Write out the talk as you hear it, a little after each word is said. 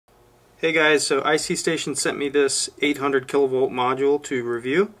Hey guys, so IC Station sent me this 800 kilovolt module to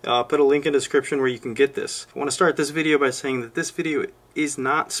review. I'll put a link in the description where you can get this. I want to start this video by saying that this video is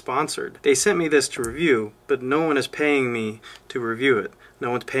not sponsored. They sent me this to review, but no one is paying me to review it. No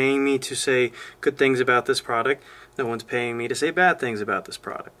one's paying me to say good things about this product. No one's paying me to say bad things about this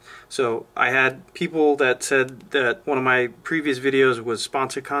product. So I had people that said that one of my previous videos was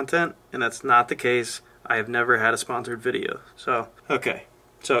sponsored content, and that's not the case. I have never had a sponsored video. So, okay.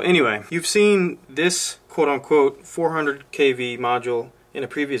 So anyway, you've seen this quote-unquote 400 kV module in a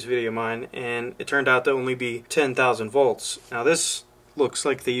previous video of mine, and it turned out to only be 10,000 volts. Now this looks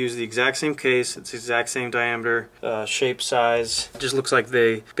like they use the exact same case, it's the exact same diameter, shape, size. It just looks like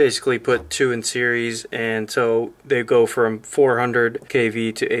they basically put two in series, and so they go from 400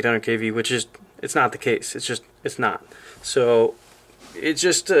 kV to 800 kV, which is, it's not the case. It's not. So it's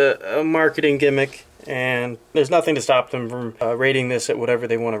just a marketing gimmick, and there's nothing to stop them from rating this at whatever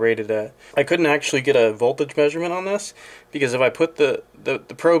they want to rate it at. I couldn't actually get a voltage measurement on this, because if I put the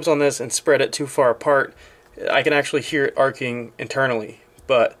probes on this and spread it too far apart, I can actually hear it arcing internally.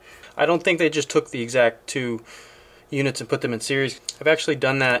 But I don't think they just took the exact two units and put them in series. I've actually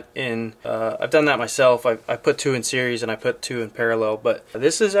done that I've done that myself. I put two in series and I put two in parallel, but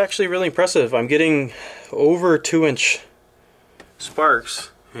this is actually really impressive. I'm getting over 2-inch sparks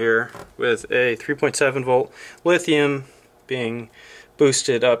here with a 3.7 volt lithium being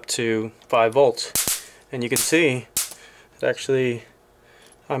boosted up to 5 volts, and you can see that actually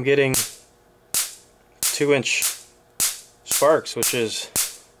I'm getting 2-inch sparks, which is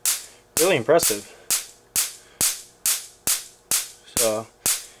really impressive. So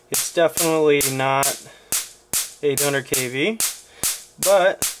it's definitely not 800 kV,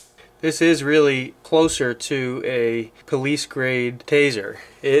 but this is really closer to a police grade taser.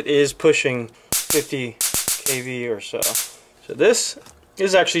 It is pushing 50 kV or so. So this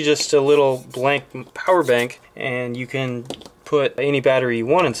is actually just a little blank power bank, and you can put any battery you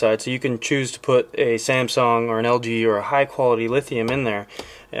want inside. So you can choose to put a Samsung or an LG or a high quality lithium in there,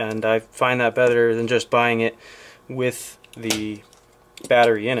 and I find that better than just buying it with the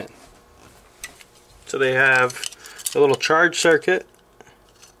battery in it. So they have a little charge circuit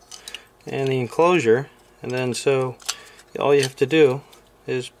and the enclosure, and then so all you have to do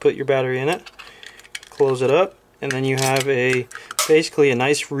is put your battery in it, close it up, and then you have basically a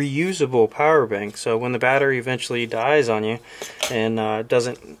nice reusable power bank. So when the battery eventually dies on you and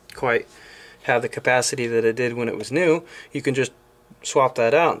doesn't quite have the capacity that it did when it was new, you can just swap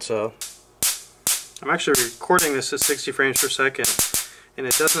that out. So I'm actually recording this at 60 frames per second, and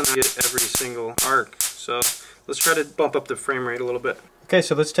it doesn't get every single arc. So let's try to bump up the frame rate a little bit. Okay,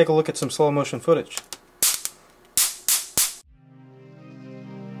 so let's take a look at some slow motion footage.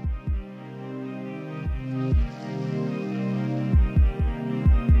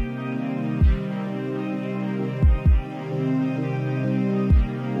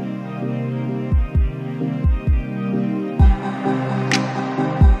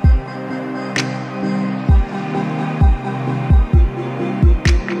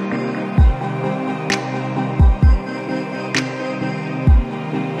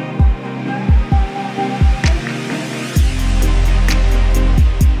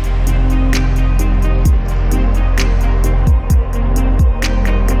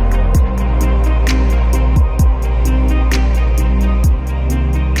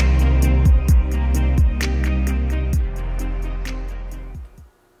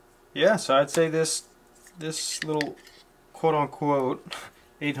 Yeah, so I'd say this little quote-unquote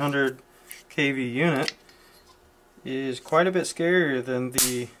 800 kV unit is quite a bit scarier than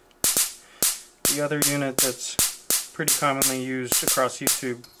the other unit that's pretty commonly used across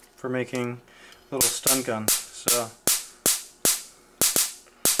YouTube for making little stun guns. So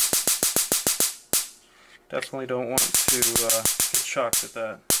definitely don't want to get shocked at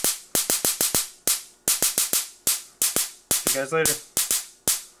that. See you guys later.